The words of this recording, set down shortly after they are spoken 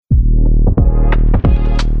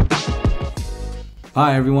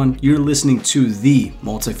Hi, everyone. You're listening to the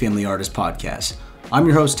Multifamily Artist Podcast. I'm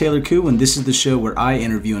your host, Taylor Koo, and this is the show where I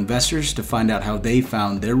interview investors to find out how they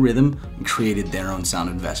found their rhythm and created their own sound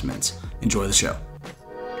investments. Enjoy the show.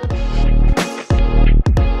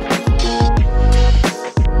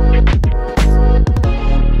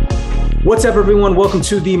 What's up, everyone? Welcome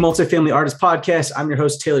to the Multifamily Artist Podcast. I'm your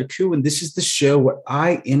host, Taylor Koo, and this is the show where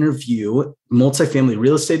I interview multifamily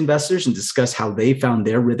real estate investors and discuss how they found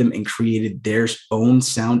their rhythm and created their own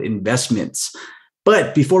sound investments.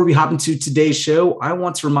 But before we hop into today's show, I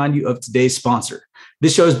want to remind you of today's sponsor.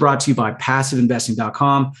 This show is brought to you by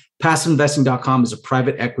PassiveInvesting.com. PassiveInvesting.com is a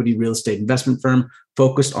private equity real estate investment firm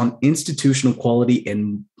focused on institutional quality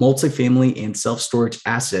and multifamily and self-storage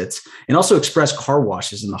assets, and also express car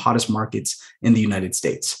washes in the hottest markets in the United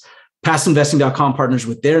States. PassiveInvesting.com partners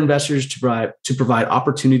with their investors to provide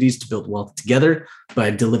opportunities to build wealth together by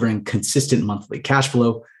delivering consistent monthly cash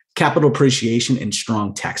flow, capital appreciation, and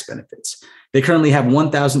strong tax benefits. They currently have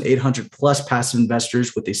 1,800 plus passive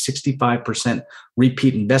investors with a 65%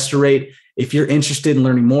 repeat investor rate. If you're interested in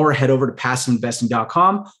learning more, head over to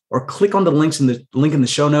PassiveInvesting.com or click on the link in the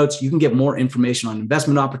show notes. You can get more information on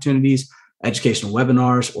investment opportunities, educational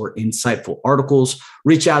webinars, or insightful articles.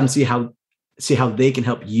 Reach out and see how they can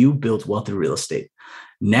help you build wealthy real estate.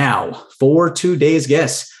 Now, for today's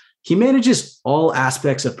guest, he manages all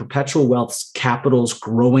aspects of Perpetual Wealth's capital's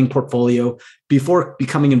growing portfolio. Before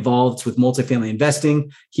becoming involved with multifamily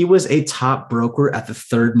investing, he was a top broker at the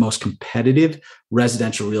third most competitive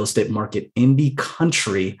residential real estate market in the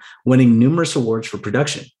country, winning numerous awards for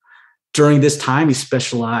production. During this time, he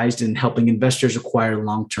specialized in helping investors acquire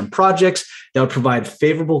long-term projects that would provide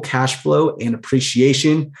favorable cash flow and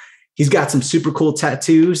appreciation. He's got some super cool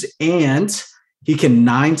tattoos, and he can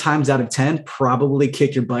 9 times out of 10 probably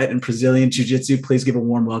kick your butt in Brazilian Jiu-Jitsu. Please give a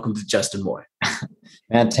warm welcome to Justin Moy.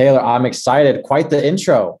 Man, Taylor, I'm excited. Quite the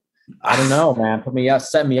intro. I don't know, man.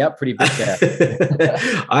 Set me up pretty big there.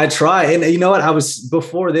 I try. And you know what?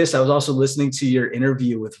 Before this, I was also listening to your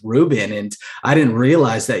interview with Ruben, and I didn't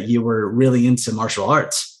realize that you were really into martial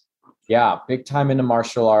arts. Yeah, big time into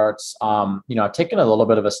martial arts. I've taken a little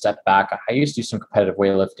bit of a step back. I used to do some competitive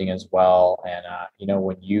weightlifting as well. And,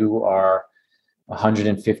 when you are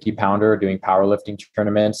 150 pounder doing powerlifting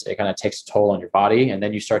tournaments, it kind of takes a toll on your body. And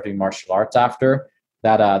then you start doing martial arts after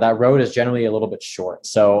that road is generally a little bit short.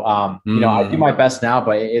 So, I do my best now,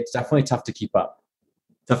 but it's definitely tough to keep up.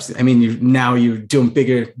 I mean, you're doing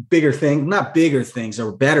bigger things, not bigger things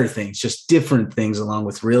or better things, just different things along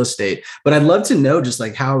with real estate. But I'd love to know just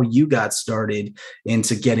like how you got started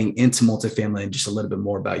into getting into multifamily and just a little bit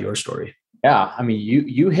more about your story. Yeah. I mean,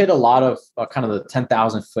 you hit a lot of kind of the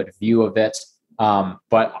 10,000 foot view of it.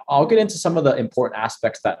 But I'll get into some of the important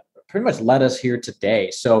aspects that pretty much led us here today.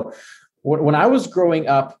 So when I was growing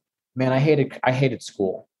up, man, I hated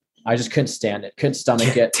school. I just couldn't stand it. Couldn't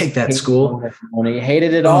stomach it. Take that school. I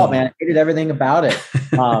hated it all, man. I hated everything about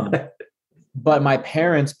it. But my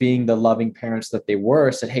parents, being the loving parents that they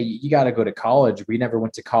were, said, hey, you got to go to college. We never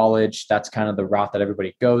went to college. That's kind of the route that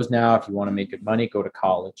everybody goes now. If you want to make good money, go to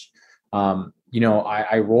college.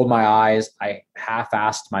 I rolled my eyes. I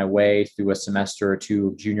half-assed my way through a semester or two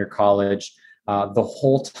of junior college, the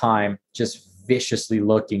whole time just viciously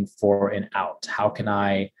looking for an out. How can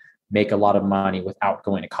I make a lot of money without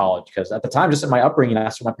going to college? Because at the time, just in my upbringing,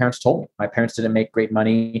 that's what my parents told me. My parents didn't make great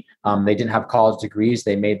money. They didn't have college degrees.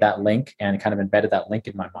 They made that link and kind of embedded that link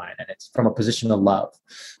in my mind. And it's from a position of love.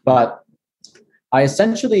 But I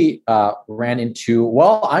essentially ran into,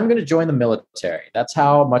 I'm going to join the military. That's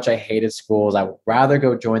how much I hated schools. I would rather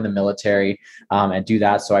go join the military and do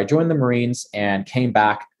that. So I joined the Marines and came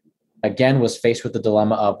back. Again, was faced with the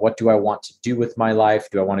dilemma of what do I want to do with my life?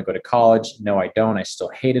 Do I want to go to college? No, I don't. I still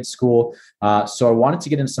hated school. So I wanted to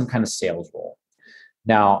get into some kind of sales role.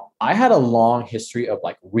 Now, I had a long history of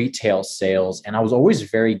like retail sales, and I was always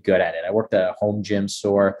very good at it. I worked at a home gym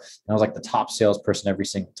store, and I was like the top salesperson every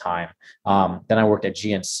single time. Then I worked at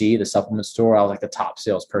GNC, the supplement store. I was like the top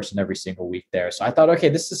salesperson every single week there. So I thought, okay,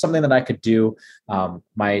 this is something that I could do.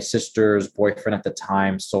 My sister's boyfriend at the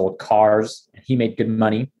time sold cars, and he made good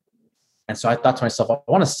money. And so I thought to myself, I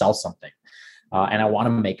want to sell something, and I want to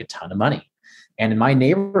make a ton of money. And in my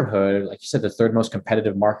neighborhood, like you said, the third most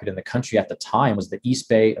competitive market in the country at the time was the East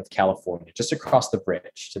Bay of California, just across the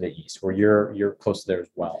bridge to the east, where you're close to there as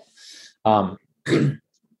well.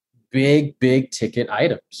 Big ticket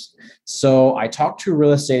items. So I talked to a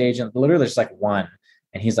real estate agent, literally just like one,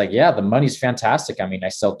 and he's like, yeah, the money's fantastic. I mean, I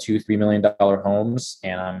sell $2-3 million homes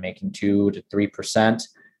and I'm making 2 to 3%.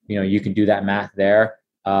 You can do that math there.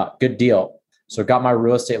 Good deal. So got my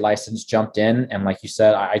real estate license, jumped in. And like you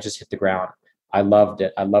said, I just hit the ground. I loved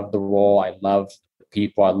it. I loved the role. I loved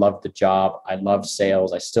people. I loved the job. I loved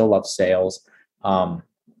sales. I still love sales. And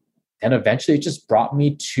eventually it just brought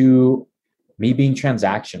me to me being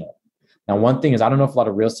transactional. Now, one thing is, I don't know if a lot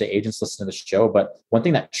of real estate agents listen to the show, but one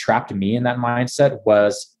thing that trapped me in that mindset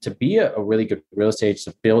was to be a really good real estate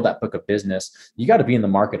agent, to build that book of business, you got to be in the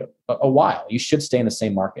market a while. You should stay in the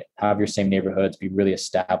same market, have your same neighborhoods, be really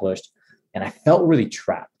established. And I felt really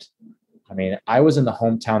trapped. I mean, I was in the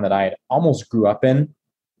hometown that I had almost grew up in,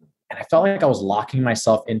 and I felt like I was locking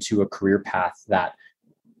myself into a career path that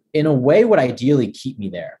in a way would ideally keep me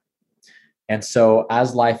there. And so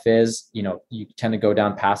as life is, you tend to go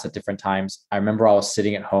down paths at different times. I remember I was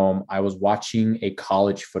sitting at home, I was watching a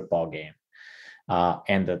college football game,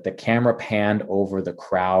 and the camera panned over the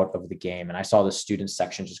crowd of the game. And I saw the student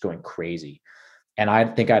section just going crazy. And I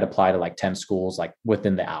think I'd apply to like 10 schools, like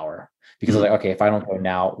within the hour, because I was like, okay, if I don't go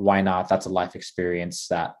now, why not? That's a life experience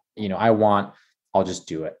that, I want, I'll just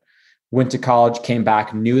do it. Went to college, came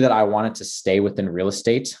back, knew that I wanted to stay within real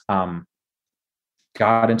estate.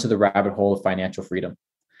 Got into the rabbit hole of financial freedom.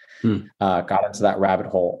 Got into that rabbit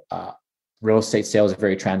hole. Real estate sales are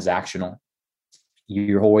very transactional.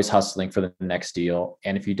 You're always hustling for the next deal.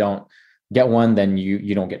 And if you don't get one, then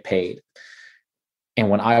you don't get paid. And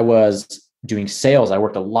when I was doing sales, I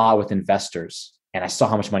worked a lot with investors, and I saw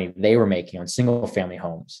how much money they were making on single family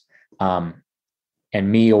homes. And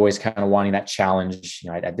me always kind of wanting that challenge.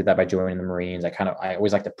 I did that by joining the Marines. I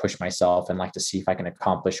always like to push myself and like to see if I can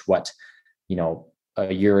accomplish what,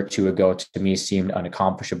 a year or two ago to me seemed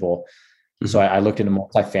unaccomplishable. So I looked into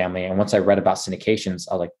multifamily, and once I read about syndications,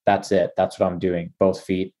 I was like, that's it. That's what I'm doing. Both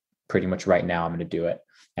feet pretty much right now. I'm going to do it.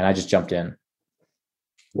 And I just jumped in.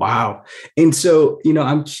 Wow. And so,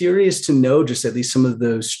 I'm curious to know just at least some of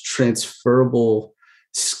those transferable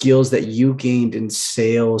skills that you gained in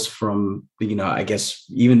sales from, I guess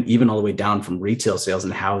even all the way down from retail sales,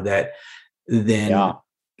 and how that then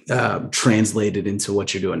translated into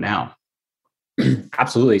what you're doing now.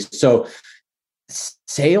 Absolutely. So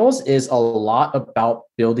sales is a lot about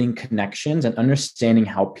building connections and understanding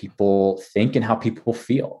how people think and how people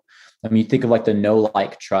feel. I mean, you think of like the know,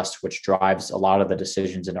 like, trust, which drives a lot of the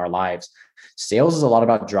decisions in our lives. Sales is a lot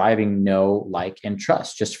about driving know, like, and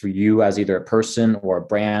trust, just for you as either a person or a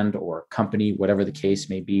brand or a company, whatever the case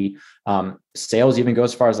may be. Sales even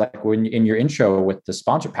goes as far as like when in your intro with the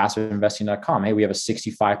sponsor, passiveinvesting.com, hey, we have a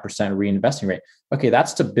 65% reinvesting rate. Okay,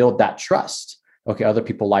 that's to build that trust. Okay, other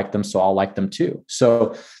people like them, so I'll like them too.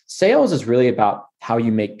 So sales is really about how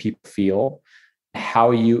you make people feel, how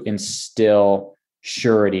you instill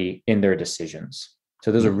surety in their decisions.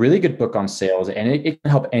 So there's a really good book on sales, and it can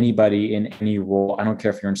help anybody in any role. I don't care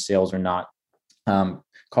if you're in sales or not.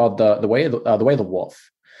 Called the Way of the Wolf,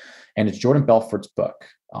 and it's Jordan Belfort's book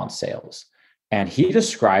on sales. And he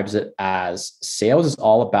describes it as sales is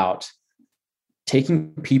all about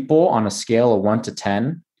taking people on a scale of 1 to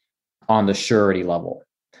 10 on the surety level.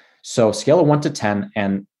 So scale of 1 to 10,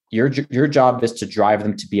 and your job is to drive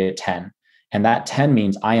them to be a 10. And that 10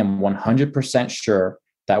 means I am 100% sure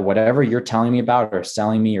that whatever you're telling me about or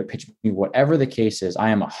selling me or pitching me, whatever the case is, I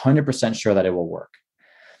am 100% sure that it will work.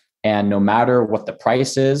 And no matter what the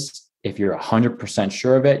price is, if you're 100%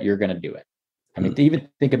 sure of it, you're going to do it. I mean, even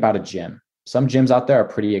think about a gym. Some gyms out there are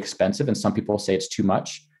pretty expensive, and some people say it's too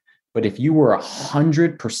much. But if you were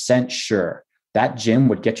 100% sure that gym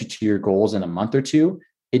would get you to your goals in a month or two,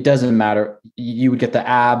 it doesn't matter. You would get the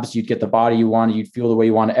abs, you'd get the body you wanted, you'd feel the way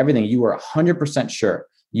you wanted, everything. You were 100% sure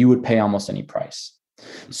you would pay almost any price.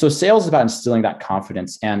 So sales is about instilling that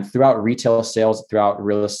confidence. And throughout retail sales, throughout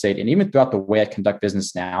real estate, and even throughout the way I conduct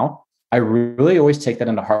business now, I really always take that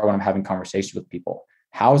into heart when I'm having conversations with people.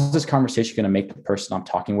 How is this conversation going to make the person I'm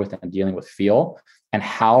talking with and dealing with feel? And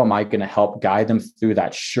how am I going to help guide them through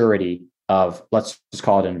that surety of, let's just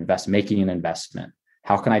call it making an investment?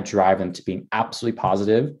 How can I drive them to being absolutely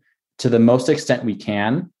positive to the most extent we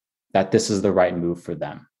can that this is the right move for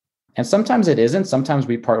them? And sometimes it isn't. Sometimes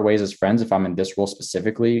we part ways as friends if I'm in this role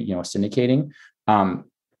specifically, syndicating.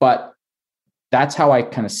 But that's how I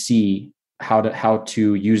kind of see how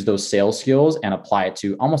to use those sales skills and apply it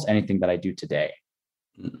to almost anything that I do today.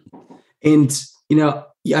 And,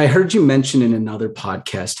 I heard you mention in another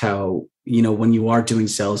podcast how, when you are doing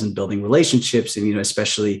sales and building relationships, and,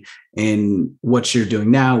 especially in what you're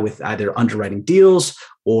doing now with either underwriting deals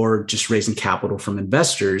or just raising capital from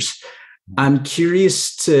investors, I'm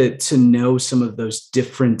curious to know some of those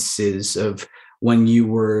differences of when you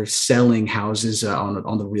were selling houses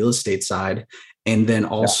on the real estate side, and then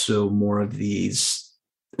also more of these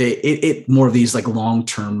like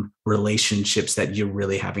long-term relationships that you're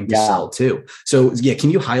really having to sell too. So can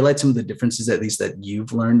you highlight some of the differences at least that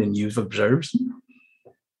you've learned and you've observed?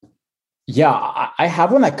 Yeah, I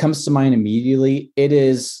have one that comes to mind immediately. It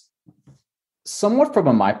is somewhat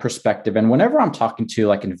from my perspective. And whenever I'm talking to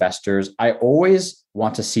like investors, I always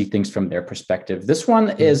want to see things from their perspective. This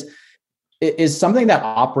one is something that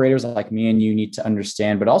operators like me and you need to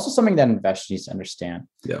understand, but also something that investors need to understand.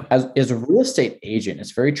 Yeah. As a real estate agent,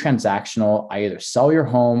 it's very transactional. I either sell your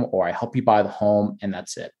home or I help you buy the home, and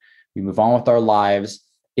that's it. We move on with our lives.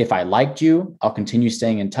 If I liked you, I'll continue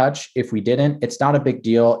staying in touch. If we didn't, it's not a big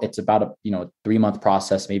deal. It's about a 3-month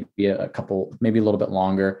process, maybe a couple, maybe a little bit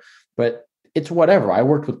longer, but it's whatever. I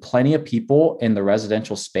worked with plenty of people in the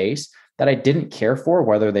residential space that I didn't care for,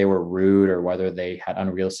 whether they were rude or whether they had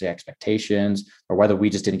unrealistic expectations or whether we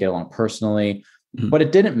just didn't get along personally. Mm-hmm. But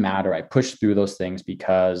it didn't matter. I pushed through those things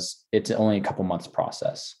because it's only a couple months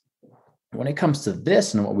process. When it comes to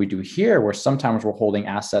this and what we do here, where sometimes we're holding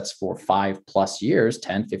assets for 5+ years,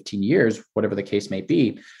 10, 15 years, whatever the case may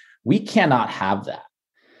be, we cannot have that.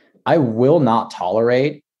 I will not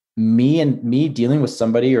tolerate me dealing with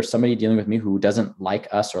somebody or somebody dealing with me who doesn't like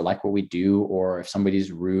us or like what we do, or if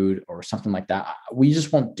somebody's rude or something like that, we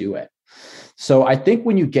just won't do it. So I think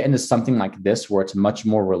when you get into something like this, where it's much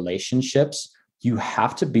more relationships, you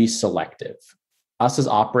have to be selective. Us as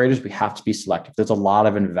operators, we have to be selective. There's a lot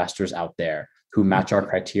of investors out there who match our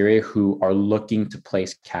criteria, who are looking to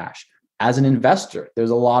place cash. As an investor,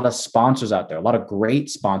 there's a lot of sponsors out there, a lot of great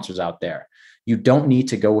sponsors out there. You don't need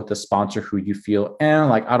to go with a sponsor who you feel,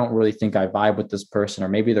 like, I don't really think I vibe with this person, or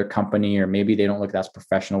maybe their company, or maybe they don't look as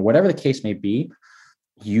professional, whatever the case may be.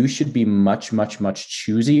 You should be much, much, much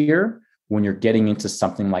choosier when you're getting into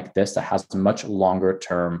something like this that has a much longer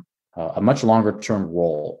term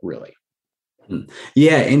role, really.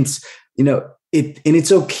 Yeah. And,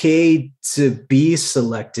 it's okay to be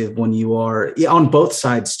selective when you are on both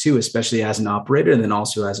sides too, especially as an operator and then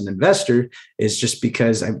also as an investor, is just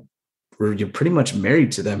because you're pretty much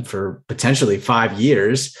married to them for potentially 5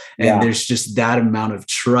 years. And there's just that amount of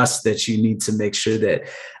trust that you need to make sure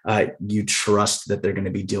that you trust that they're going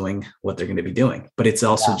to be doing what they're going to be doing. But it's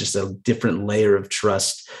also just a different layer of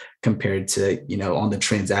trust compared to, on the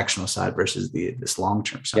transactional side versus this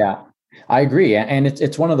long-term side. Yeah. I agree. And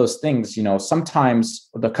it's one of those things, sometimes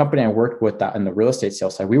the company I worked with that in the real estate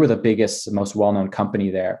sales side, we were the biggest, most well-known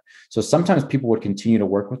company there. So sometimes people would continue to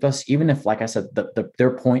work with us, even if, like I said,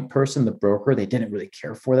 their point person, the broker, they didn't really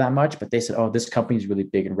care for that much, but they said, oh, this company is really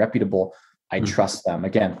big and reputable. I trust them.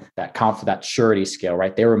 Again, that surety scale,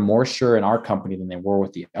 right? They were more sure in our company than they were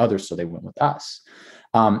with the others. So they went with us.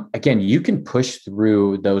 Again, you can push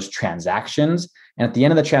through those transactions. And at the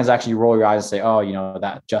end of the transaction, you roll your eyes and say, oh,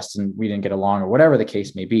 that Justin, we didn't get along, or whatever the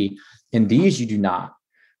case may be. In these, you do not.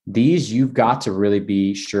 These, you've got to really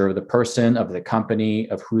be sure of the person, of the company,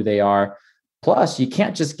 of who they are. Plus, you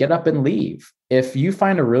can't just get up and leave. If you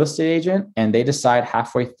find a real estate agent and they decide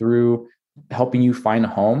halfway through helping you find a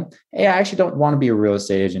home, hey, I actually don't want to be a real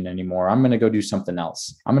estate agent anymore. I'm going to go do something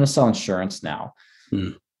else. I'm going to sell insurance now.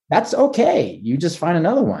 That's okay. You just find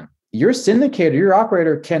another one. Your syndicator, your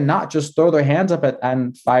operator cannot just throw their hands up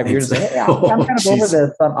and 5 years and say, hey, I'm kind of over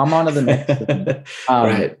this. I'm on to the next.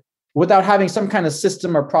 Right. Without having some kind of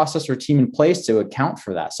system or process or team in place to account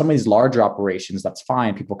for that. Some of these larger operations, that's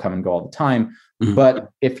fine. People come and go all the time. But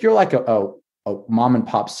if you're like a mom and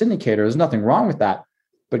pop syndicator, there's nothing wrong with that.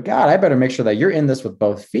 But God, I better make sure that you're in this with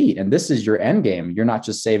both feet. And this is your end game. You're not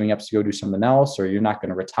just saving up to go do something else, or you're not going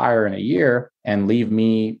to retire in a year and leave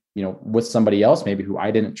me, with somebody else, maybe who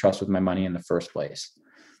I didn't trust with my money in the first place.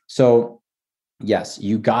 So yes,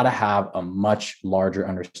 you got to have a much larger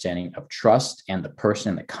understanding of trust and the person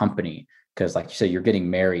and the company. Because like you said, you're getting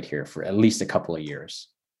married here for at least a couple of years.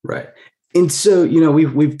 Right. And so,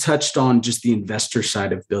 we've touched on just the investor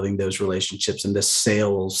side of building those relationships and the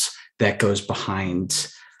sales that goes behind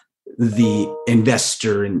the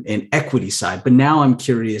investor and equity side. But now I'm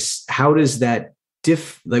curious, how does that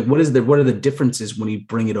what are the differences when you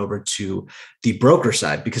bring it over to the broker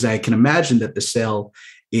side? Because I can imagine that the sale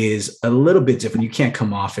is a little bit different. You can't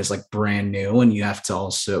come off as like brand new, and you have to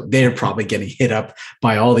also, they're probably getting hit up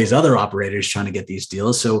by all these other operators trying to get these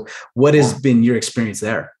deals. So what has been your experience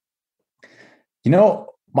there?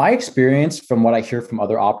 My experience from what I hear from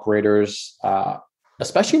other operators,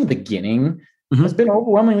 especially in the beginning, has been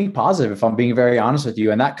overwhelmingly positive, if I'm being very honest with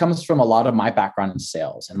you. And that comes from a lot of my background in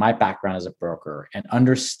sales and my background as a broker, and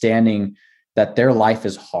understanding that their life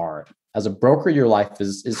is hard. As a broker, your life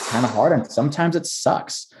is kind of hard, and sometimes it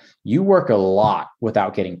sucks. You work a lot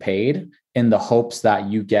without getting paid in the hopes that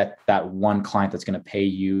you get that one client that's going to pay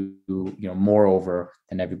you, more over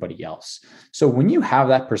than everybody else. So when you have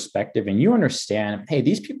that perspective and you understand, hey,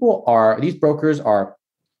 these brokers are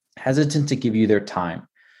hesitant to give you their time.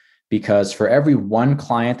 because for every one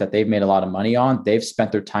client that they've made a lot of money on, they've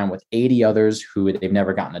spent their time with 80 others who they've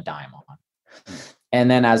never gotten a dime on. And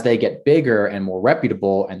then as they get bigger and more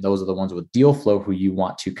reputable, and those are the ones with deal flow who you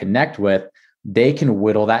want to connect with, they can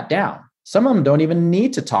whittle that down. Some of them don't even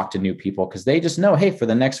need to talk to new people because they just know, hey, for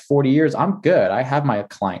the next 40 years, I'm good. I have my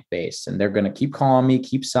client base and they're going to keep calling me,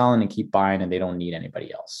 keep selling and keep buying, and they don't need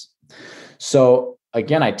anybody else. So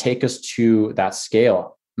again, I take us to that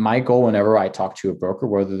scale. My goal whenever I talk to a broker,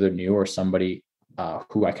 whether they're new or somebody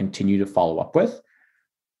who I continue to follow up with,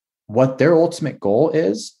 what their ultimate goal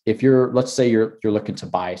is, if let's say you're looking to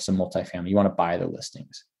buy some multifamily, you want to buy their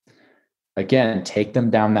listings. Again, take them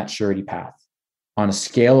down that surety path. On a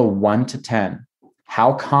scale of 1 to 10,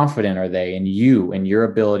 how confident are they in you and your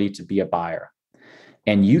ability to be a buyer?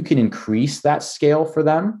 And you can increase that scale for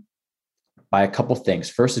them by a couple things.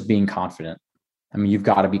 First is being confident. I mean, you've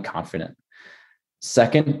got to be confident.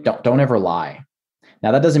 Second, don't ever lie.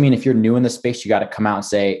 Now, that doesn't mean if you're new in the space, you got to come out and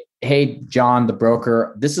say, hey, John, the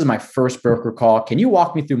broker, this is my first broker call. Can you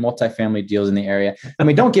walk me through multifamily deals in the area? I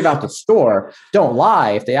mean, don't give out the store. Don't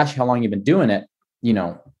lie. If they ask you how long you've been doing it,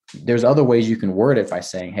 there's other ways you can word it by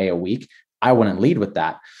saying, hey, a week. I wouldn't lead with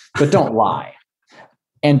that, but don't lie.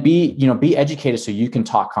 And be educated so you can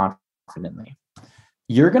talk confidently.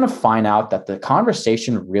 You're going to find out that the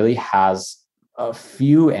conversation really has a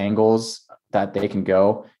few angles that they can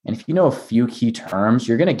go. And if you know a few key terms,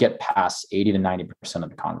 you're going to get past 80 to 90% of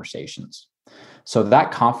the conversations. So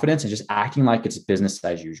that confidence and just acting like it's business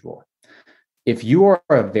as usual. If you are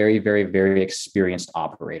a very, very, very experienced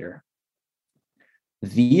operator,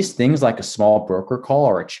 these things like a small broker call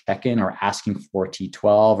or a check-in or asking for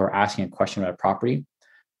T12 or asking a question about a property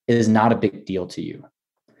is not a big deal to you.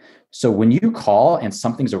 So when you call and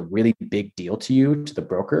something's a really big deal to you, to the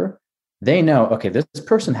broker, they know, okay, this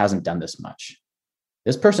person hasn't done this much.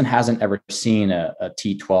 This person hasn't ever seen a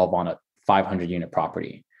T12 on a 500 unit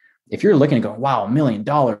property. If you're looking and going, wow, $1 million,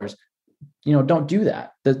 don't do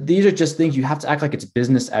that. These are just things you have to act like it's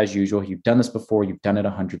business as usual. You've done this before. You've done it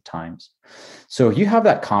 100 times. So if you have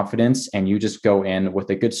that confidence and you just go in with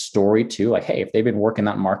a good story too, like, hey, if they've been working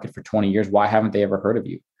that market for 20 years, why haven't they ever heard of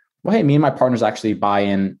you? Well, hey, me and my partners actually buy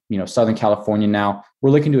in, Southern California now.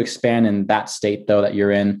 We're looking to expand in that state though that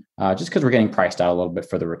you're in, just because we're getting priced out a little bit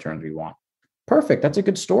for the returns we want. Perfect. That's a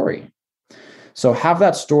good story. So have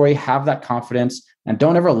that story, have that confidence, and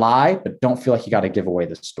don't ever lie, but don't feel like you got to give away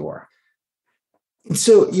the store.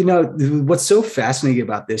 So, what's so fascinating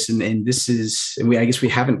about this, and this is, I guess we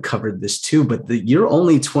haven't covered this too, but you're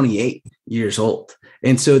only 28 years old.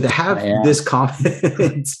 And so to have this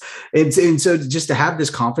confidence, and so just to have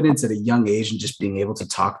this confidence at a young age and just being able to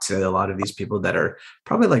talk to a lot of these people that are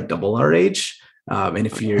probably like double our age. And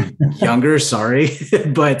if you're younger, sorry,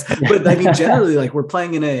 but I mean, generally, like we're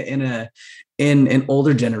playing in an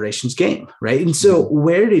older generation's game, right? And so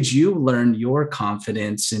where did you learn your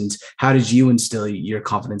confidence and how did you instill your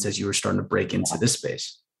confidence as you were starting to break into this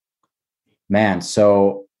space? Man,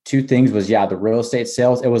 so two things was, the real estate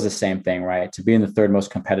sales, it was the same thing, right? To be in the third most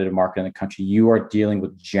competitive market in the country, you are dealing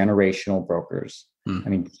with generational brokers. I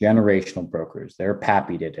mean, generational brokers, their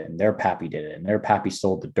pappy did it and their pappy did it and their pappy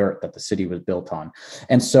sold the dirt that the city was built on.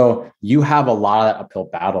 And so you have a lot of that uphill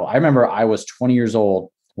battle. I remember I was 20 years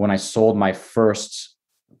old when I sold my first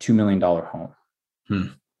 $2 million home,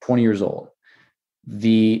 20 years old.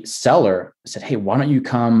 The seller said, hey, why don't you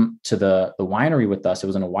come to the winery with us? It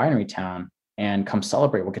was in a winery town and come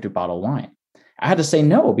celebrate. We'll get you a bottle of wine. I had to say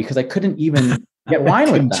no because I couldn't even get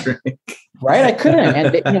wine with them. Right? I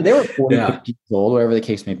couldn't. And they were 40, 50 years old, whatever the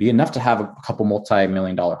case may be, enough to have a couple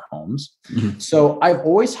multi-million-dollar homes. So I've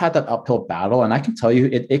always had that uphill battle. And I can tell you,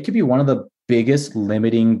 it could be one of the biggest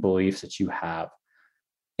limiting beliefs that you have.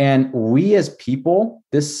 And we as people,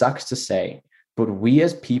 this sucks to say, but we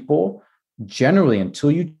as people, generally, until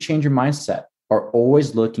you change your mindset, are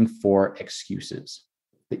always looking for excuses,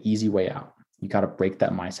 the easy way out. You got to break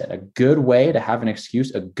that mindset. A good way to have an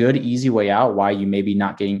excuse, a good, easy way out why you may be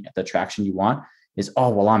not getting the traction you want is, oh,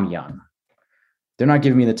 well, I'm young. They're not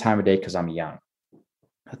giving me the time of day because I'm young.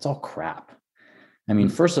 That's all crap. I mean,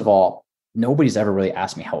 first of all, nobody's ever really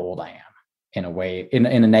asked me how old I am in a way, in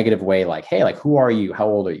a negative way, like, hey, like, who are you? How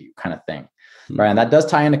old are you? Kind of thing. Right. And that does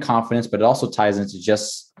tie into confidence, but it also ties into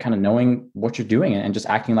just kind of knowing what you're doing and just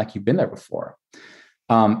acting like you've been there before.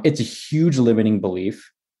 It's a huge limiting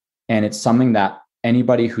belief. And it's something that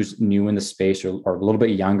anybody who's new in the space or a little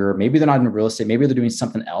bit younger, maybe they're not in real estate, maybe they're doing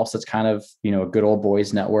something else that's kind of, a good old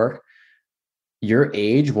boys network. Your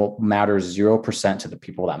age will matter 0% to the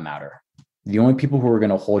people that matter. The only people who are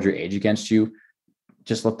going to hold your age against you,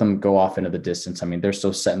 just let them go off into the distance. I mean, they're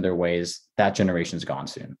so set in their ways. That generation's gone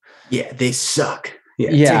soon. Yeah, they suck.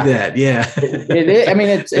 Take that. Yeah. It is. I mean,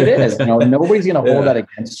 it is, nobody's going to hold that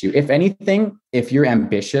against you. If anything, if you're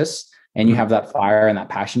ambitious and you have that fire and that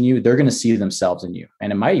passion in you, they're going to see themselves in you,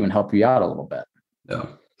 and it might even help you out a little bit. Yeah.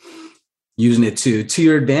 Using it to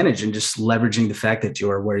your advantage and just leveraging the fact that you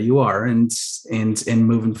are where you are and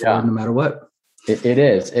moving forward no matter what. It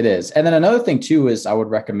is. And then another thing too, is I would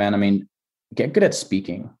recommend, get good at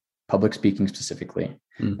speaking, public speaking specifically.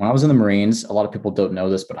 When I was in the Marines, a lot of people don't know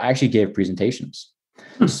this, but I actually gave presentations.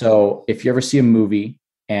 So if you ever see a movie,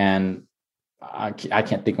 and I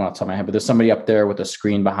can't think off the top of my head, but there's somebody up there with a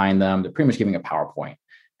screen behind them, they're pretty much giving a PowerPoint,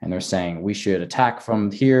 and they're saying, we should attack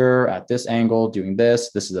from here at this angle, doing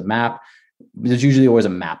this. This is a map. There's usually always a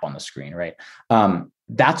map on the screen, right?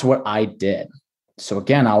 That's what I did. So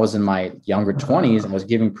again, I was in my younger 20s and was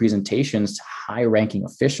giving presentations to high-ranking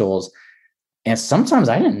officials. And sometimes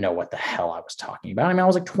I didn't know what the hell I was talking about. I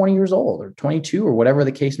was like 20 years old or 22 or whatever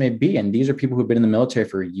the case may be. And these are people who've been in the military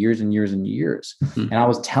for years and years and years. And I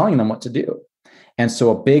was telling them what to do. And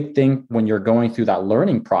so a big thing when you're going through that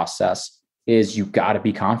learning process is you got to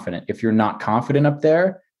be confident. If you're not confident up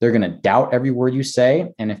there, they're going to doubt every word you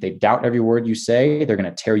say. And if they doubt every word you say, they're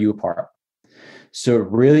going to tear you apart. So it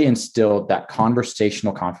really instilled that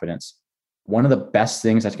conversational confidence. One of the best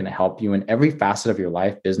things that's going to help you in every facet of your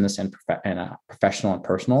life, business and professional and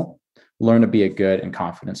personal, learn to be a good and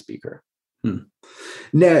confident speaker.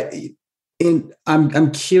 Now, and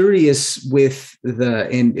I'm curious with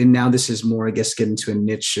and now this is more, I guess, getting to a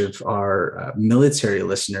niche of our military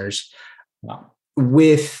listeners. Wow.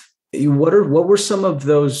 With what were some of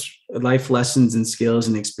those life lessons and skills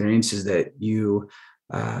and experiences that you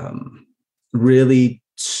really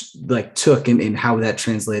took and how that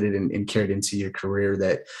translated and carried into your career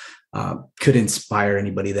that could inspire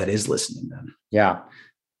anybody that is listening then? Yeah.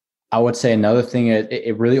 I would say another thing,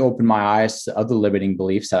 it really opened my eyes to other limiting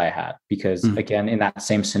beliefs that I had, because again, in that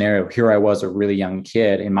same scenario, here I was, a really young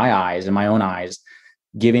kid in my own eyes,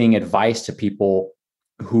 giving advice to people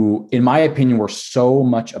who, in my opinion, were so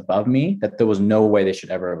much above me that there was no way they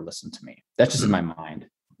should ever listen to me. That's just in my mind.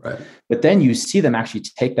 Right. But then you see them actually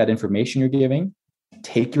take that information you're giving,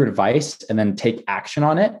 take your advice, and then take action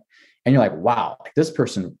on it. And you're like, wow, like this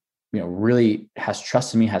person, really has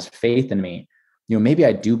trust in me, has faith in me. Maybe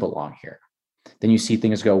I do belong here. Then you see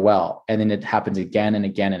things go well, and then it happens again and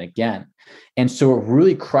again and again. And so it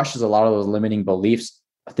really crushes a lot of those limiting beliefs,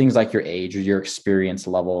 things like your age or your experience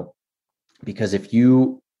level. Because if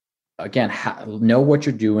you, again, know what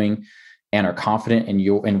you're doing and are confident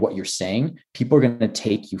in what you're saying, people are going to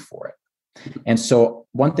take you for it. And so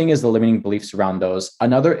one thing is the limiting beliefs around those.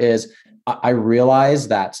 Another is I realize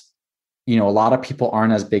that, a lot of people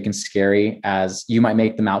aren't as big and scary as you might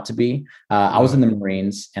make them out to be. I was in the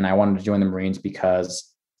Marines, and I wanted to join the Marines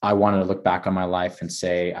because I wanted to look back on my life and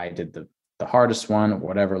say I did the hardest one,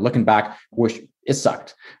 whatever. Looking back, wish it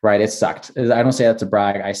sucked, right? It sucked. I don't say that to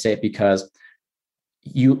brag. I say it because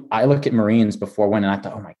I look at Marines before when, and I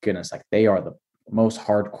thought, oh my goodness, like they are the most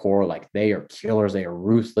hardcore, like they are killers. They are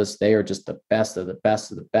ruthless. They are just the best of the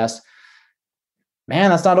best of the best.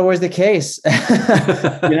 Man, that's not always the case.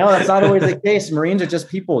 That's not always the case. Marines are just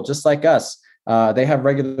people just like us. They have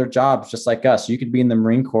regular jobs just like us. You could be in the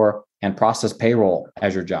Marine Corps and process payroll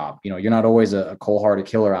as your job. You're not always a cold-hearted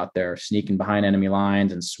killer out there sneaking behind enemy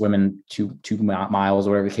lines and swimming two miles,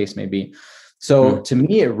 or whatever the case may be. So to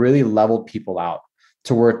me, it really leveled people out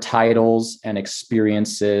to where titles and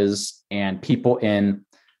experiences and people in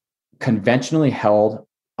conventionally held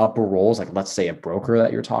upper roles, like let's say a broker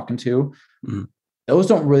that you're talking to, those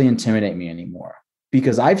don't really intimidate me anymore,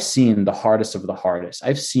 because I've seen the hardest of the hardest.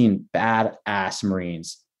 I've seen badass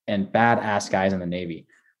Marines and badass guys in the Navy.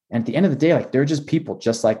 And at the end of the day, like they're just people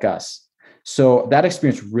just like us. So that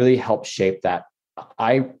experience really helped shape that.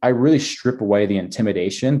 I really strip away the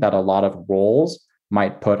intimidation that a lot of roles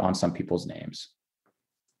might put on some people's names.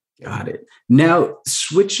 Got it. Now,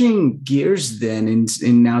 switching gears then,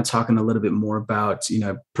 and now talking a little bit more about,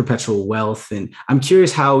 Perpetual Wealth. And I'm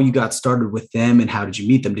curious how you got started with them and how did you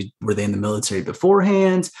meet them? Were they in the military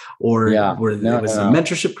beforehand, or was it a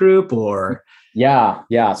mentorship group, or?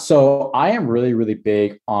 Yeah. So I am really, really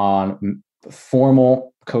big on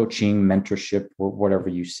formal coaching, mentorship, or whatever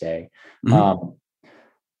you say.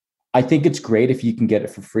 I think it's great if you can get it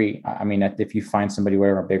for free. I mean, if you find somebody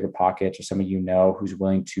wearing a bigger pockets or somebody who's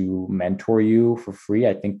willing to mentor you for free,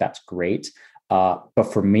 I think that's great.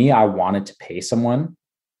 But for me, I wanted to pay someone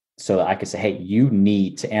so that I could say, hey, you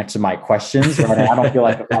need to answer my questions. Right? I don't feel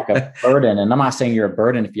like a burden. And I'm not saying you're a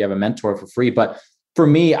burden if you have a mentor for free. But for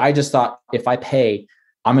me, I just thought if I pay,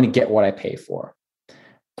 I'm going to get what I pay for.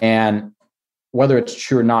 And whether it's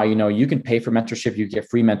true or not, you can pay for mentorship, you get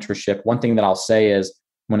free mentorship. One thing that I'll say is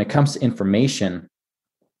when it comes to information,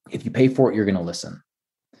 if you pay for it, you're going to listen.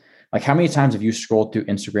 Like how many times have you scrolled through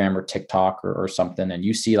Instagram or TikTok or something and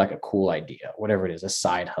you see like a cool idea, whatever it is, a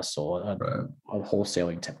side hustle, a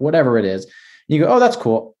wholesaling tip, whatever it is. And you go, oh, that's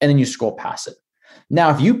cool. And then you scroll past it. Now,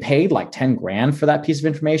 if you paid like 10 grand for that piece of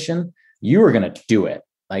information, you were going to do it.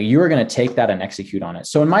 Like you were going to take that and execute on it.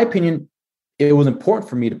 So in my opinion, it was important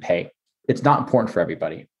for me to pay. It's not important for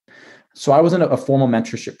everybody. So I was in a formal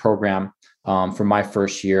mentorship program for my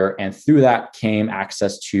first year. And through that came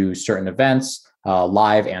access to certain events,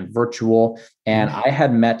 live and virtual. And I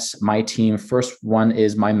had met my team. First one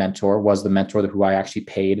is my mentor, was the mentor who I actually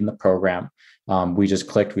paid in the program. We just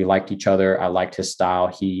clicked. We liked each other. I liked his style.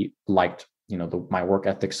 He liked, my work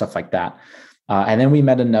ethic, stuff like that. And then we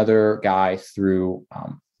met another guy through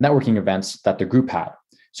networking events that the group had.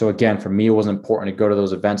 So again, for me, it was important to go to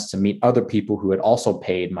those events to meet other people who had also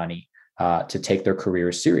paid money to take their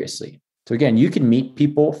careers seriously. So again, you can meet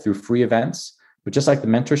people through free events, but just like the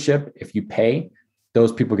mentorship, if you pay,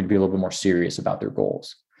 those people could be a little bit more serious about their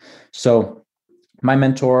goals. So my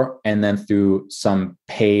mentor, and then through some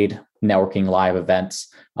paid networking live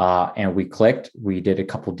events, and we clicked, we did a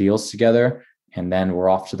couple deals together, and then we're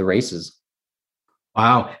off to the races.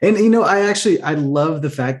 Wow. And, I love the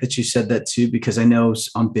fact that you said that too, because I know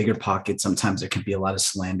on Bigger Pockets, sometimes there can be a lot of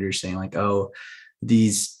slander saying like, oh,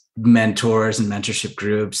 these mentors and mentorship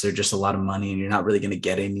groups, they're just a lot of money and you're not really going to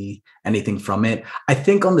get anything from it. I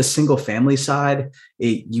think on the single family side,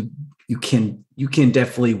 you can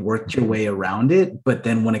definitely work your way around it. But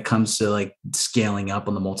then when it comes to like scaling up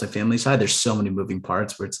on the multifamily side, there's so many moving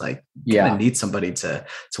parts where it's like, you kind of need somebody to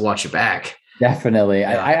watch your back. Definitely.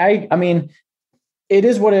 Yeah. I mean, it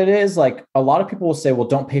is what it is. Like a lot of people will say, well,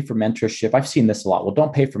 don't pay for mentorship. I've seen this a lot. Well,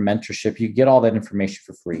 don't pay for mentorship. You get all that information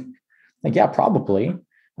for free. Like, yeah, probably.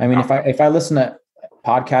 I mean, if I listen to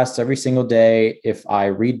podcasts every single day, if I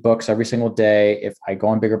read books every single day, if I go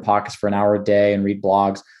on Bigger Pockets for an hour a day and read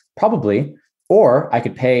blogs, probably, or I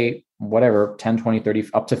could pay whatever, 10, 20, 30,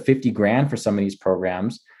 up to 50 grand for some of these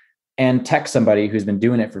programs and text somebody who's been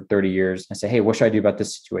doing it for 30 years and say, hey, what should I do about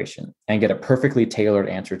this situation? And get a perfectly tailored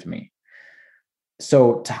answer to me.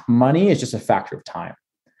 So money is just a factor of time.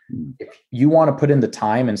 If you want to put in the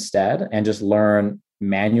time instead and just learn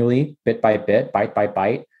manually, bit by bit, bite by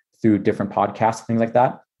bite through different podcasts and things like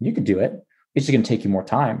that, you could do it. It's just going to take you more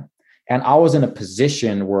time. And I was in a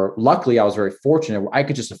position where luckily I was very fortunate where I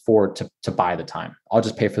could just afford to buy the time. I'll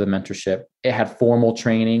just pay for the mentorship. It had formal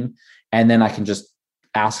training. And then I can just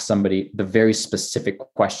ask somebody the very specific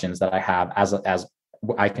questions that I have as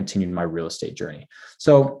I continue my real estate journey.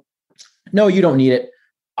 So no, you don't need it.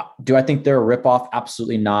 Do I think they're a ripoff?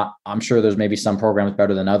 Absolutely not. I'm sure there's maybe some programs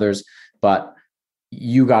better than others, but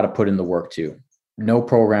you got to put in the work too. No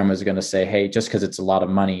program is going to say, hey, just because it's a lot of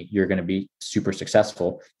money, you're going to be super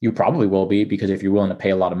successful. You probably will be, because if you're willing to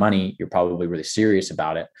pay a lot of money, you're probably really serious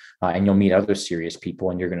about it. And you'll meet other serious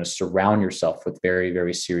people, and you're going to surround yourself with very,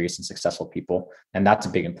 very serious and successful people. And that's a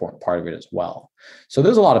big, important part of it as well. So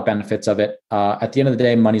there's a lot of benefits of it. At the end of the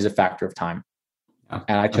day, money's a factor of time.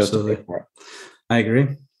 And I chose to pay for it. I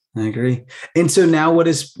agree. And so now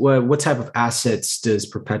what type of assets does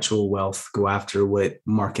Perpetual Wealth go after? What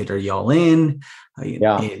market are y'all in?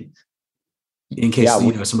 In case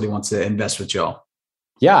somebody wants to invest with y'all.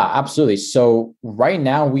 Yeah, absolutely. So right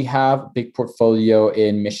now we have a big portfolio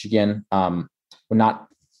in Michigan. We're not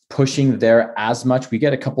pushing there as much. We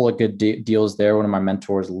get a couple of good deals there. One of my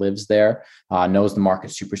mentors lives there, knows the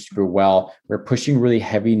market super, super well. We're pushing really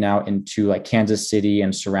heavy now into like Kansas City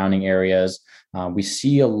and surrounding areas. We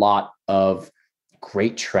see a lot of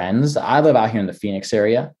great trends. I live out here in the Phoenix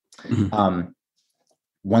area. Mm-hmm.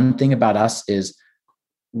 One thing about us is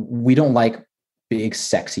we don't like big,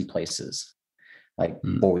 sexy places like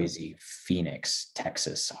Boise, Phoenix,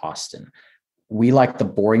 Texas, Austin. We like the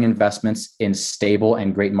boring investments in stable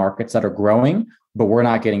and great markets that are growing, but we're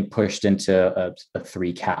not getting pushed into a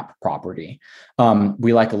 3 cap property.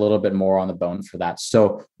 We like a little bit more on the bone for that.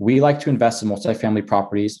 So we like to invest in multifamily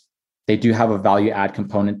properties. They do have a value add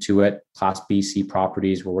component to it, Class B, C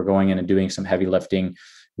properties, where we're going in and doing some heavy lifting,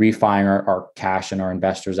 refining our cash and our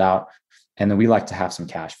investors out. And then we like to have some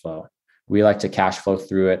cash flow. We like to cash flow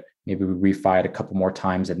through it. Maybe we refi it a couple more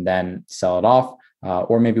times and then sell it off.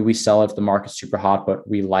 Or maybe we sell it if the market's super hot, but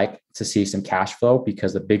we like to see some cash flow,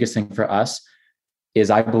 because the biggest thing for us is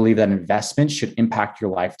I believe that investment should impact your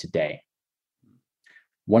life today.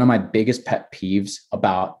 One of my biggest pet peeves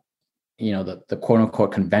about the quote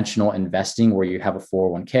unquote conventional investing, where you have a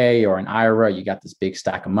 401k or an IRA, you got this big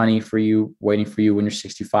stack of money for you, waiting for you when you're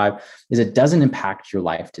 65, is it doesn't impact your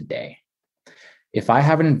life today. if I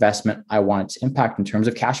have an investment, I want it to impact in terms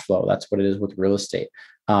of cash flow. That's what it is with real estate.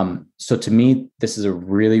 So to me, this is a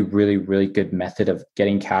really, really, really good method of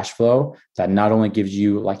getting cash flow that not only gives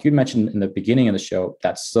you, like you mentioned in the beginning of the show,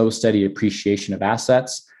 that slow, steady appreciation of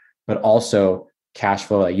assets, but also cash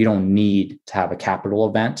flow that you don't need to have a capital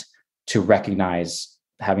event to recognize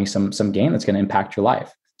having some gain that's going to impact your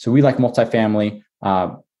life. So we like multifamily,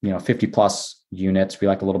 50 plus units. We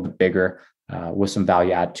like a little bit bigger with some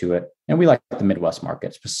value add to it. And we like the Midwest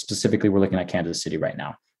markets. Specifically, we're looking at Kansas City right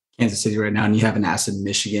now. Kansas City right now, and you have an asset in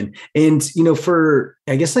Michigan. And, for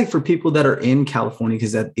people that are in California,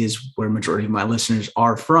 because that is where majority of my listeners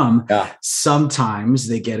are from, sometimes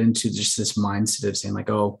they get into just this mindset of saying like,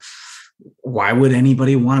 oh, why would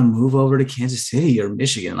anybody want to move over to Kansas City or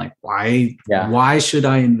Michigan? Like, why should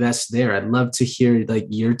I invest there? I'd love to hear like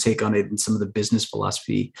your take on it and some of the business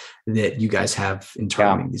philosophy that you guys have in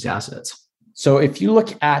targeting these assets. So if you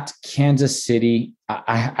look at Kansas City,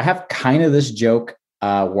 I have kind of this joke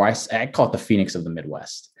where I call it the Phoenix of the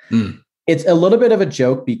Midwest. It's a little bit of a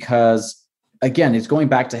joke because, again, it's going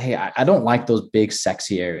back to, hey, I don't like those big,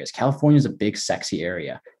 sexy areas. California is a big, sexy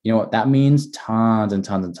area. You know what that means? Tons and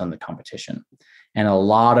tons and tons of competition. And a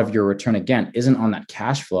lot of your return, again, isn't on that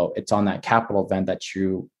cash flow. It's on that capital event that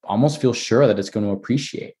you almost feel sure that it's going to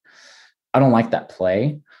appreciate. I don't like that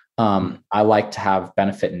play. I like to have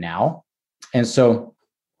benefit now. And so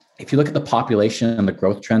if you look at the population and the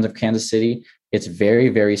growth trends of Kansas City, it's very,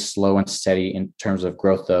 very slow and steady in terms of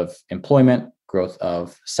growth of employment, growth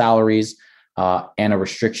of salaries, and a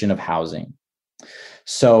restriction of housing.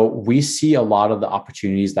 So we see a lot of the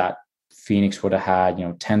opportunities that Phoenix would have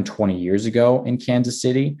had, 10, 20 years ago in Kansas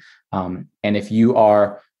City. And if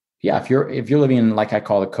you're living in, like I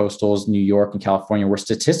call the coastals, New York and California, where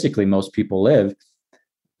statistically most people live,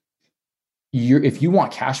 if you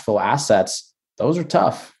want cash flow assets, those are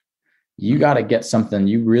tough. You got to get something.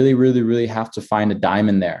 You really, really, really have to find a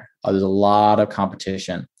diamond there. There's a lot of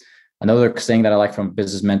competition. Another saying that I like from a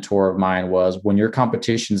business mentor of mine was, when your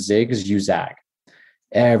competition zigs, you zag.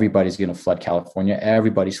 Everybody's going to flood California.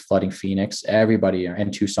 Everybody's flooding Phoenix. Everybody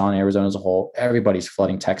in Tucson, Arizona as a whole, everybody's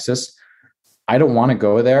flooding Texas. I don't want to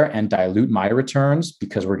go there and dilute my returns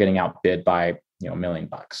because we're getting outbid by $1 million.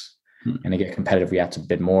 And to get competitive, we have to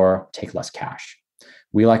bid more, take less cash.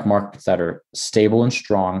 We like markets that are stable and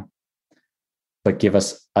strong, but give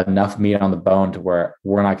us enough meat on the bone to where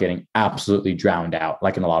we're not getting absolutely drowned out,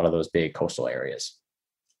 like in a lot of those big coastal areas.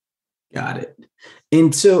 Got it.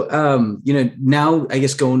 And so, now I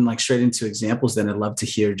guess going like straight into examples, then I'd love to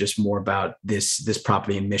hear just more about this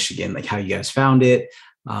property in Michigan, like how you guys found it.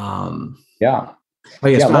 How you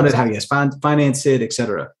guys found it, how you guys finance it, et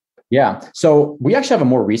cetera. Yeah. So we actually have a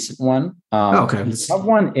more recent one. Okay. We have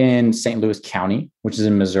one in St. Louis County, which is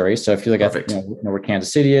in Missouri. So if you look at where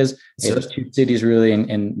Kansas City is, there's two cities really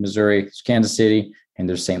in Missouri. It's Kansas City, and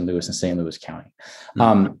there's St. Louis and St. Louis County.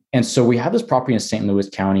 And so we have this property in St. Louis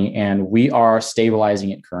County, and we are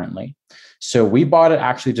stabilizing it currently. So we bought it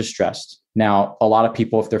actually distressed. Now, a lot of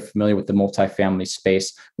people, if they're familiar with the multifamily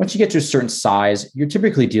space, once you get to a certain size, you're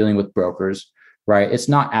typically dealing with brokers. Right. It's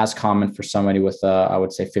not as common for somebody with I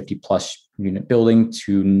would say 50 plus unit building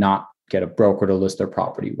to not get a broker to list their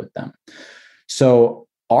property with them. So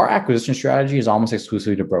our acquisition strategy is almost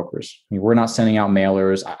exclusively to brokers. I mean, we're not sending out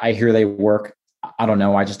mailers. I hear they work. I don't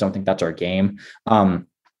know. I just don't think that's our game.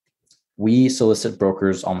 We solicit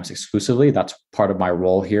brokers almost exclusively. That's part of my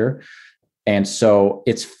role here. And so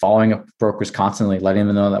it's following up brokers constantly, letting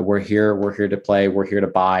them know that we're here to play, we're here to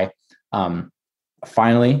buy.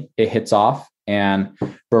 Finally, it hits off. And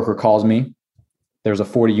broker calls me. There's a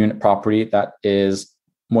 40 unit property that is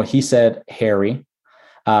what he said, hairy,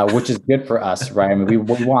 which is good for us, right? I mean,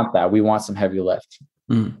 we want that. We want some heavy lift.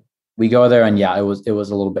 We go there, and it was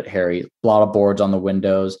a little bit hairy. A lot of boards on the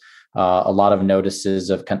windows, a lot of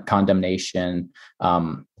notices of condemnation.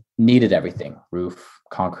 Needed everything: roof,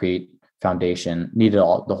 concrete, foundation. Needed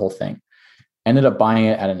the whole thing. Ended up buying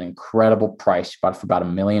it at an incredible price. Bought it for about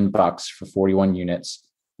 $1 million for 41 units.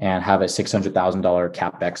 And have a $600,000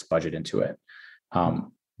 CapEx budget into it.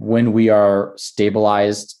 When we are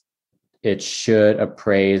stabilized, it should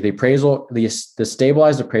appraise. The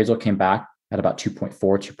stabilized appraisal came back at about 2.4,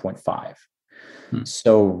 2.5.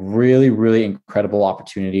 So really, really incredible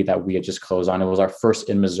opportunity that we had just closed on. It was our first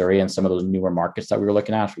in Missouri and some of those newer markets that we were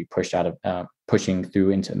looking at. We pushed out of pushing through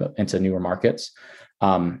into newer markets.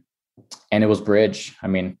 And it was bridge. I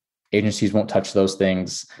mean, agencies won't touch those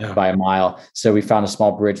things by a mile. So we found a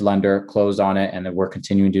small bridge lender, closed on it, and then we're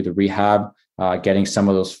continuing to do the rehab, getting some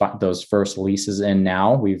of those first leases in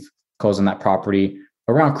now. We've closed on that property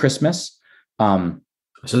around Christmas.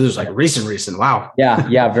 So there's like recent. Wow.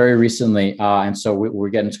 Yeah, very recently. And so we're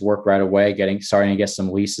getting to work right away, starting to get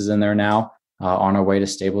some leases in there now, on our way to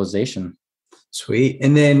stabilization. Sweet.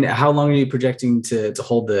 And then how long are you projecting to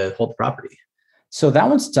hold the property? So that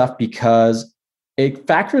one's tough because it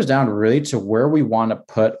factors down really to where we want to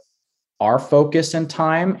put our focus and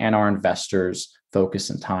time and our investors'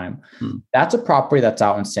 focus and time. That's a property that's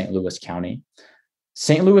out in St. Louis County.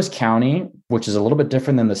 St. Louis County, which is a little bit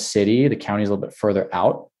different than the city, the county is a little bit further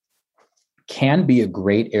out, can be a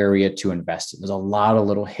great area to invest in. There's a lot of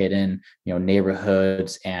little hidden,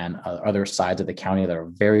 neighborhoods and other sides of the county that are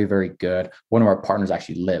very, very good. One of our partners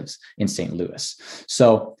actually lives in St. Louis.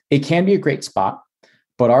 So it can be a great spot,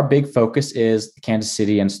 but our big focus is Kansas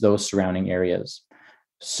City and those surrounding areas.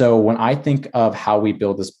 So when I think of how we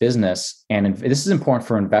build this business, and this is important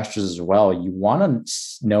for investors as well, you want to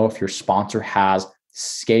know if your sponsor has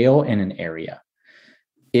scale in an area.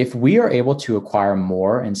 If we are able to acquire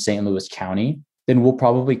more in St. Louis County, then we'll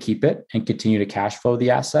probably keep it and continue to cash flow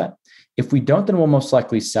the asset. If we don't, then we'll most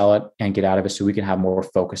likely sell it and get out of it so we can have more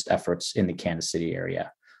focused efforts in the Kansas City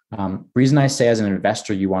area. Reason I say as an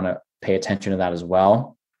investor, you want to pay attention to that as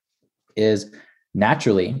well is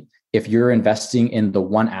naturally, if you're investing in the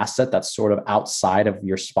one asset that's sort of outside of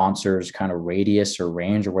your sponsor's kind of radius or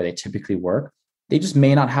range or where they typically work, they just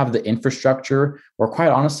may not have the infrastructure or quite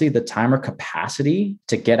honestly, the time or capacity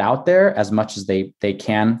to get out there as much as they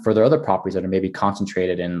can for their other properties that are maybe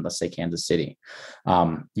concentrated in, let's say, Kansas City.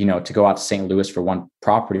 To go out to St. Louis for one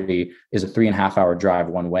property is a 3.5-hour drive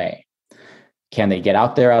one way. Can they get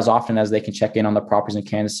out there as often as they can check in on the properties in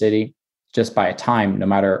Kansas City? Just by a time, no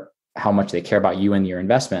matter how much they care about you and your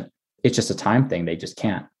investment, it's just a time thing. They just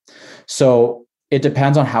can't. So it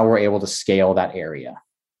depends on how we're able to scale that area.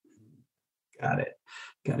 Got it.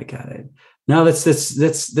 No,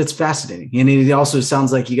 that's fascinating. And it also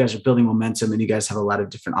sounds like you guys are building momentum and you guys have a lot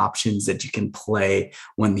of different options that you can play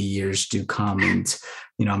when the years do come. And,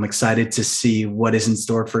 I'm excited to see what is in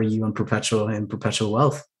store for you and perpetual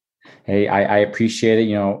wealth. Hey, I appreciate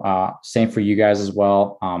it. Same for you guys as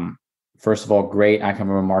well. First of all, great. I come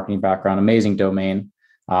from a marketing background, amazing domain.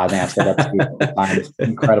 I think I've said that to you all the time.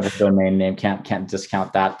 Incredible domain name. Can't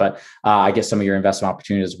discount that. But I get some of your investment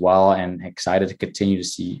opportunities as well, and excited to continue to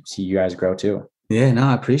see you guys grow too. Yeah, no,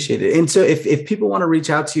 I appreciate it. And so if people want to reach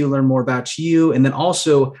out to you, learn more about you, and then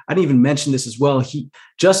also, I didn't even mention this as well.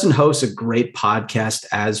 Justin hosts a great podcast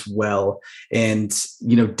as well. And,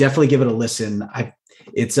 definitely give it a listen.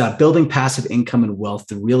 It's building passive income and wealth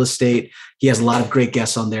through real estate. He has a lot of great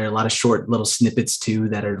guests on there, a lot of short little snippets too,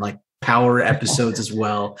 that are like power episodes as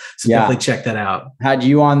well. So definitely check that out. Had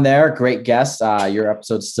you on there. Great guest. Your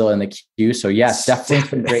episode's still in the queue. So yes, definitely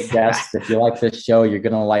some great guests. If you like this show, you're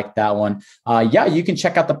going to like that one. You can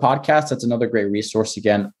check out the podcast. That's another great resource.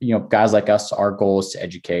 Again, guys like us, our goal is to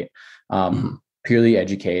educate, purely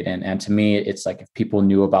educate. And to me, it's like if people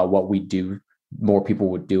knew about what we do, more people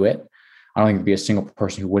would do it. I don't think there'd be a single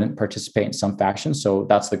person who wouldn't participate in some fashion. So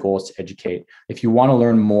that's the goal, is to educate. If you want to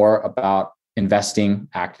learn more about investing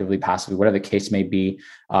actively, passively, whatever the case may be,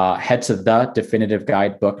 head to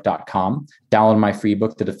thedefinitive.guidebook.com. Download my free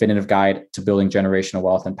book, The Definitive Guide to Building Generational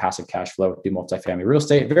Wealth and Passive Cash Flow through Multifamily Real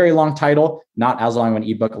Estate. Very long title, not as long of an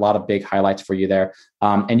ebook, a lot of big highlights for you there.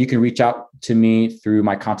 And you can reach out to me through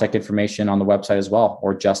my contact information on the website as well,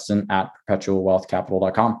 or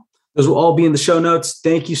justin@perpetualwealthcapital.com. Those will all be in the show notes.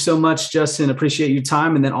 Thank you so much, Justin. Appreciate your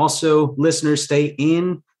time. And then also, listeners, stay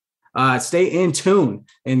in tune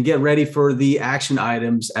and get ready for the action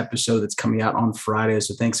items episode that's coming out on Friday.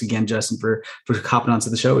 So thanks again, Justin, for hopping onto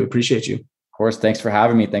the show. We appreciate you. Of course. Thanks for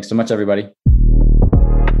having me. Thanks so much, everybody.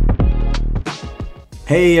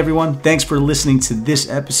 Hey, everyone. Thanks for listening to this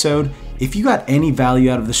episode. If you got any value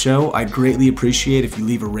out of the show, I'd greatly appreciate if you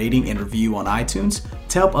leave a rating and review on iTunes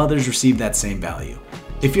to help others receive that same value.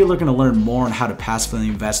 If you're looking to learn more on how to passively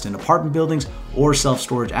invest in apartment buildings or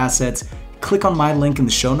self-storage assets, click on my link in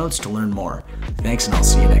the show notes to learn more. Thanks, and I'll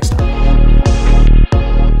see you next time.